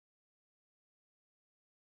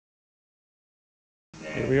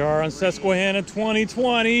Here we are on Susquehanna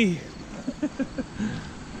 2020.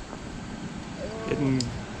 Getting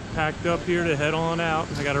packed up here to head on out.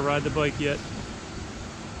 I gotta ride the bike yet.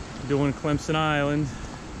 Doing Clemson Island.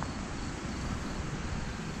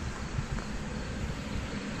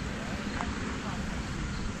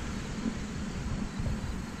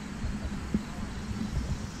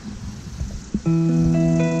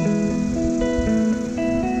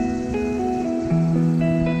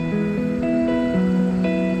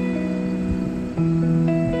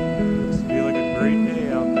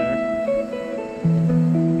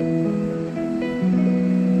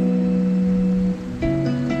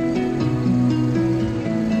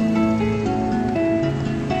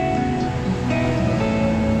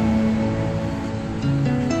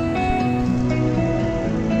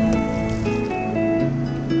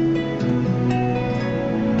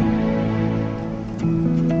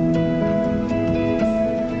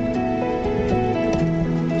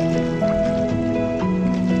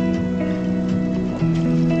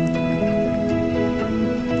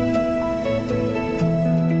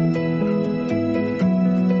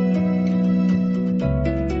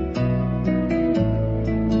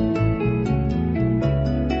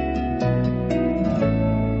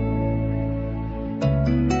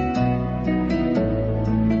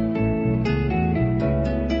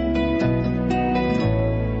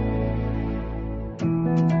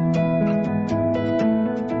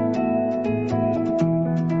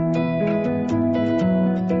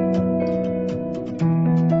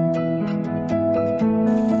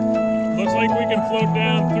 Float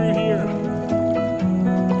down through here.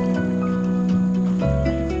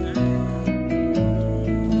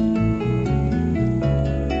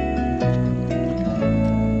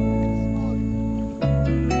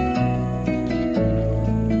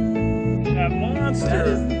 That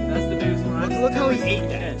monster. That's the biggest one. Look how he ate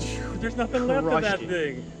that. There's nothing left of that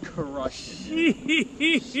thing. Crushed it.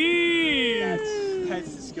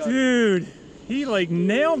 That's disgusting. Dude, he like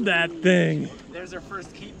nailed that thing. There's our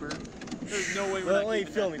first keeper. There's no way we're not only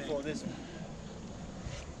filming for this one.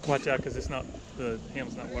 Watch out, because it's not, the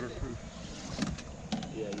handle's not waterproof.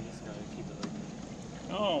 Yeah, you just gotta keep it like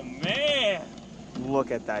that. Oh man!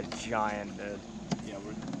 Look at that giant head. Yeah,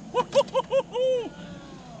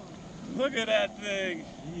 Look at that thing.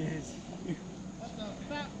 he is.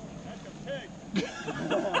 That's a pig.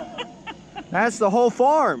 That's the whole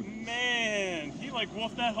farm. Man, he like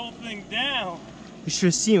wolfed that whole thing down. You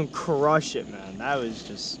should see him crush it, man. That was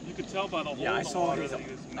just. You could tell by the hole Yeah, in the water that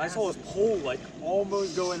he was I saw his pole like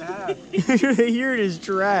almost go in half. You should hear his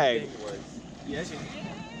drag. Yes.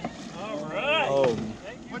 All right. Oh.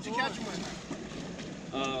 What'd you catch him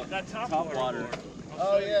with? That top water.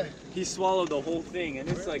 Oh yeah. He swallowed the whole thing, and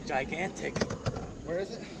it's like gigantic. Where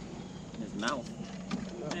is it? His mouth.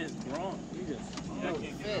 And his brawn. He just. Yeah, I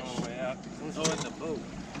can't get all the way out. Oh, in the boat.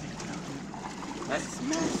 That's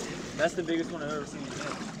massive. That's the biggest one I've ever seen.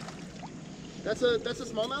 That's a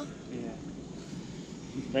smallmouth?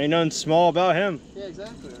 Yeah. Ain't nothing small about him. Yeah,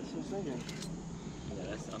 exactly. That's what I was thinking.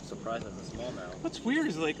 Yeah, I'm surprised that's a smallmouth. What's weird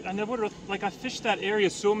is like I never like I fished that area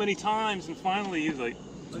so many times, and finally he's like,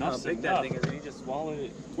 look how big that thing is, and he just swallowed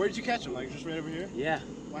it. Where did you catch him? Like just right over here? Yeah.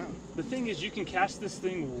 Wow. The thing is, you can cast this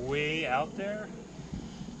thing way out there,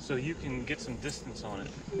 so you can get some distance on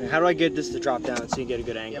it. How do I get this to drop down so you get a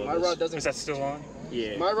good angle? Yeah, my rod doesn't. Is that still on?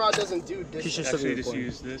 Yeah. My rod doesn't do distance. She's just Actually, just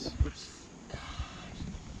use this. Oops.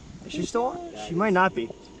 Is she still on? She might not be.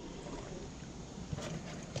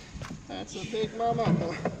 That's a big mama.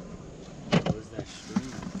 What is that stream?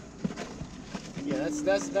 Yeah, that's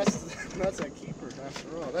a keeper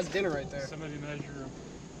after all. That's dinner right there. Somebody measure.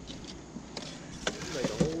 Like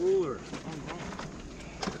a whole ruler.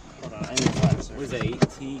 Hold on, I need a flatter surface. What is that,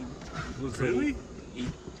 18? Really?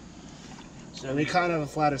 Only kind of a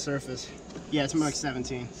flatter surface. Yeah, it's more like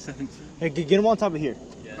 17. 17. Hey, get him on top of here.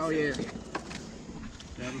 Yes. Oh yeah.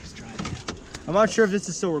 That looks dry. I'm not sure if this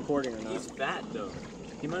is still recording or not. He's fat though.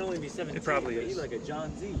 He might only be 17. It probably but is. He's like a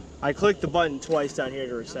John Z. I clicked the button twice down here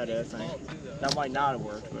to reset it, I think. That might not have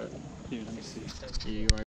worked, but. Here, let me see. Yeah, you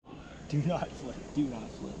are. Do not flip. Do not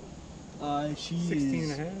flip. She's 16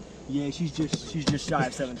 and a half? Yeah, she's just shy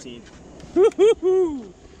of 17.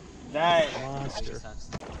 Woohoo! That Monster.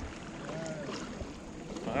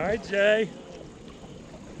 All right, Jay.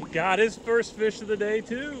 He got his first fish of the day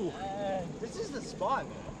too. This is the spot,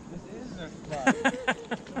 man. This is the spot.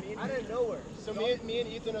 Out of nowhere. So me and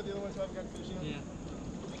Ethan are the only ones who haven't got fish yet? Yeah.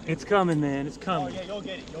 It's coming, man. It's coming. Oh yeah, you'll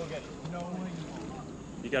get it. You'll get it. No way.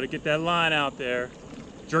 You got to get that line out there.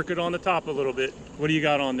 Jerk it on the top a little bit. What do you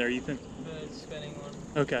got on there, Ethan? The spinning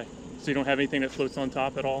one. Okay. So you don't have anything that floats on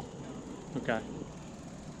top at all? Okay.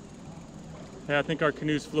 Yeah, I think our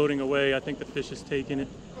canoe's floating away. I think the fish is taking it.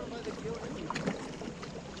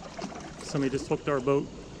 Somebody just hooked our boat.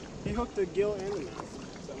 He hooked the gill and the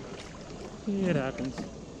mouth somehow. Yeah, it happens.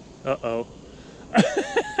 Uh-oh. Yeah,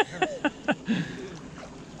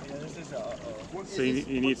 this is a uh-oh. So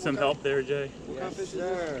you need some help there, Jay? What kind of fish is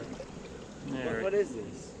Sir. There. What is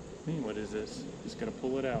this? What is this? Just gonna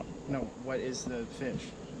pull it out. No, what is the fish?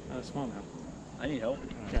 Smallmouth. I need help.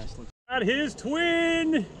 Okay. Got his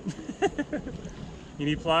twin! You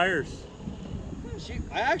need pliers.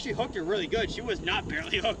 I actually hooked her really good. She was not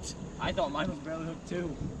barely hooked. I thought mine was barely hooked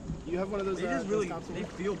too. You have one of those? They just really, they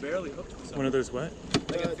feel barely hooked. For One of those what?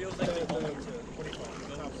 Like it feels like they hold to. What do you call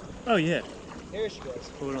it? Oh yeah. There she goes.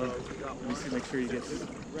 Hold on. Let me see, make sure you get this.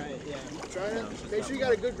 Right, yeah. Try it. Make sure you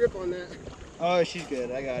got a good grip on that. Oh, she's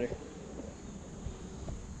good. I got her.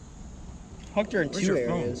 Hooked her in Where's two your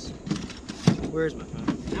phone? areas. Where's my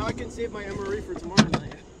phone? Now I can save my MRE for tomorrow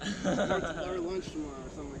night. or lunch tomorrow or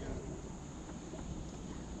something like that.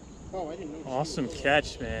 Oh, I didn't know. Awesome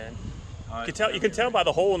catch, man. You can tell by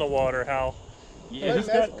the hole in the water how. Yeah. who's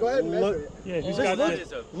got- Go ahead and measure it. Yeah, who's Oh, got that the,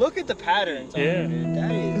 is a Look at the patterns. Yeah. Dude.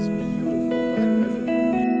 That is beautiful. Go ahead and measure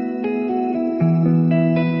it.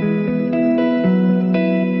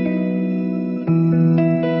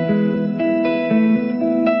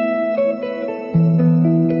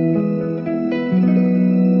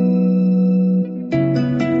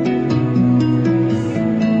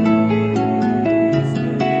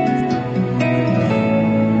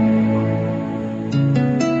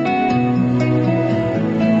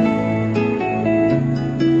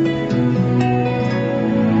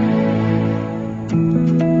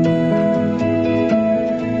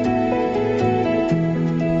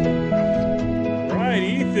 Right,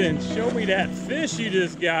 Ethan, show me that fish you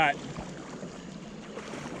just got.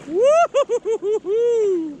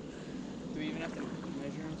 Woo-hoo-hoo-hoo-hoo! Do we even have to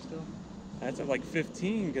measure them still? That's at like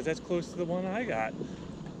 15, because that's close to the one I got.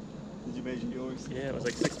 Did you measure yours? Yeah, it was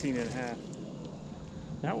like 16 and a half.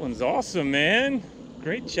 That one's awesome, man.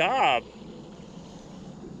 Great job.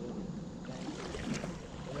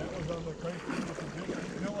 That was on the crate.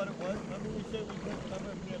 You know what it was? Remember we said we put some of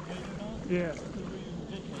them baited on? Yeah. Because we used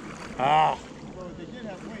jig heads. Ah, Well, they did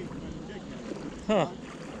have weight for the jig heads. huh.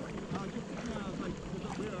 I was like,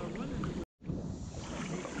 we are wondering.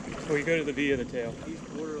 So we go to the V of the tail. He's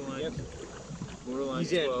borderline. Borderline.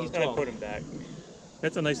 He's in. 12. He's Gotta 12. put him back.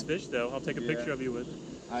 That's a nice fish, though. I'll take a picture of you with it.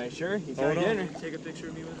 Alright, sure. He's Hold got on. dinner. Take a picture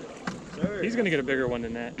of me with it. Sir. He's gonna get a bigger one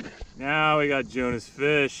than that. Now we got Jonah's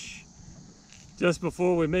fish. Just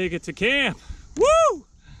before we make it to camp. Woo!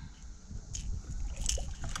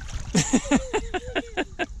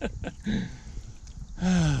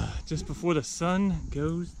 Just before the sun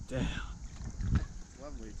goes down.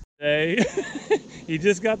 Lovely. Hey, he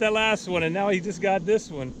just got that last one, and now he just got this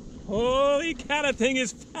one. Holy cow, that thing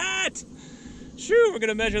is fat! Shoo, we're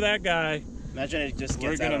gonna measure that guy. Imagine it just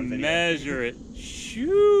We're gets out gonna on video. measure it.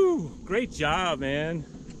 Shoo! Great job, man.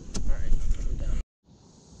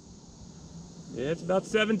 Yeah, it's about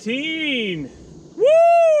 17.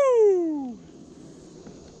 Woo!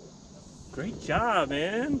 Great job,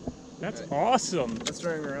 man. That's awesome. Let's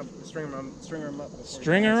string her up. String her up. before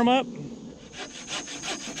Stringer him up.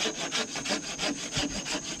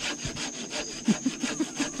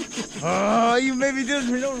 Oh, you made me do this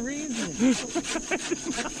for no reason. This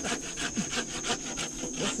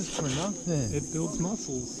is for nothing. It builds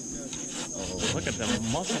muscles. Oh, look at them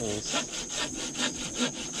muscles.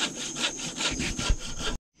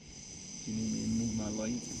 You need me to move my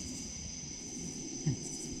light?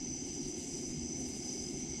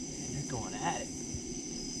 They're going at it.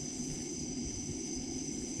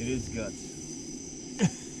 It is guts.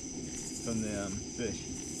 From the fish.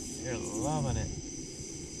 They're loving it.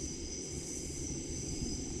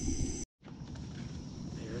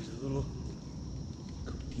 There's a little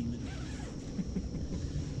demon.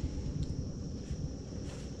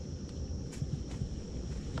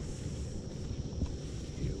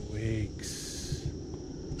 He awakes.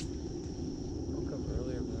 Woke up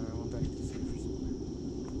earlier, but I went back to sleep for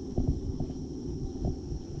some.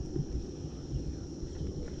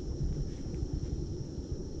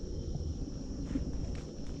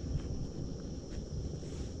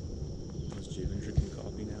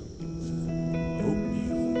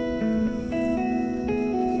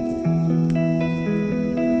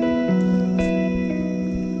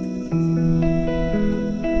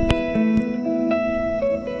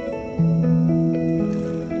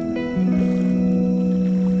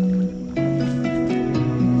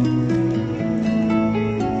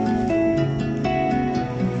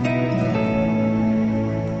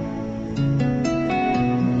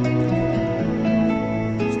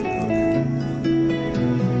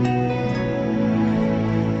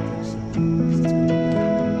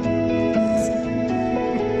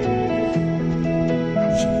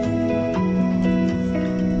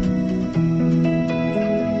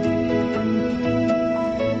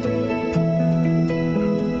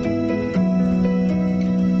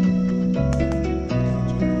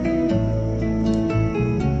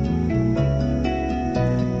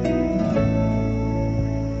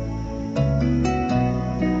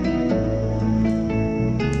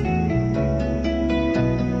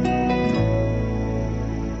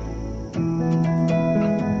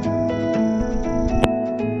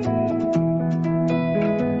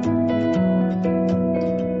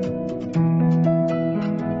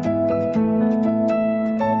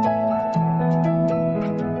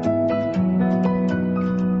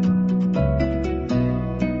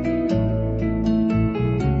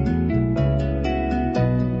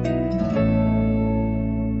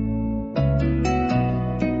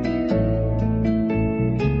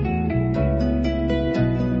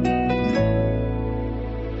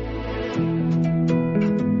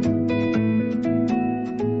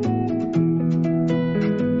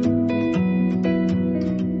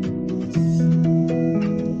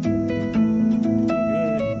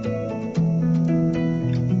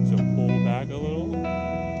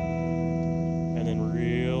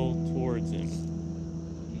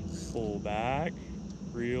 Pull back,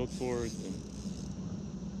 reel towards him.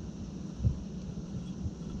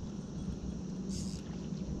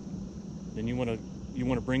 Then you want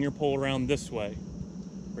to bring your pole around this way.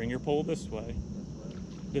 Bring your pole this way.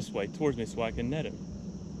 This way, towards me, so I can net him.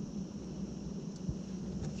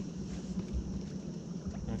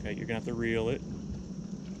 Okay, you're gonna have to reel it.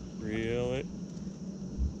 Reel it.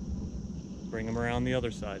 Bring him around the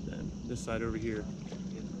other side then. This side over here.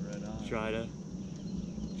 Try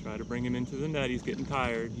to bring him into the net. He's getting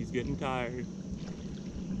tired. He's getting tired.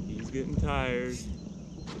 He's getting tired.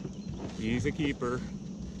 He's a keeper.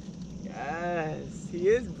 Yes, he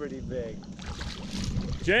is pretty big.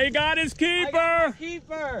 Jay got his keeper! I got my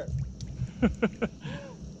keeper!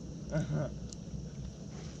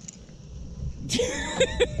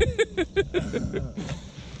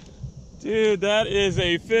 Dude, that is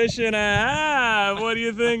a fish and a half. What do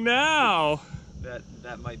you think now?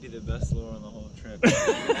 That might be the best lure on the whole trip.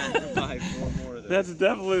 Buy 4 more of those. That's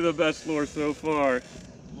definitely the best lure so far.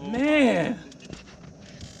 Man,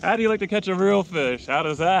 how do you like to catch a real fish? How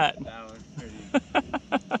does that? That was pretty.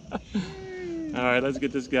 All right, let's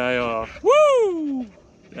get this guy off. Woo!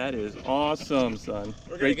 That is awesome, son.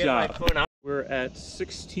 Great job. We're at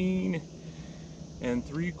 16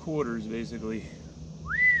 3/4 basically.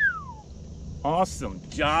 Awesome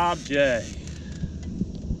job, Jay.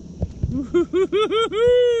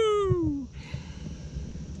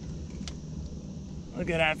 Look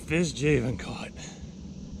at that fish Javen caught.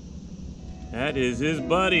 That is his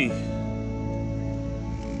buddy.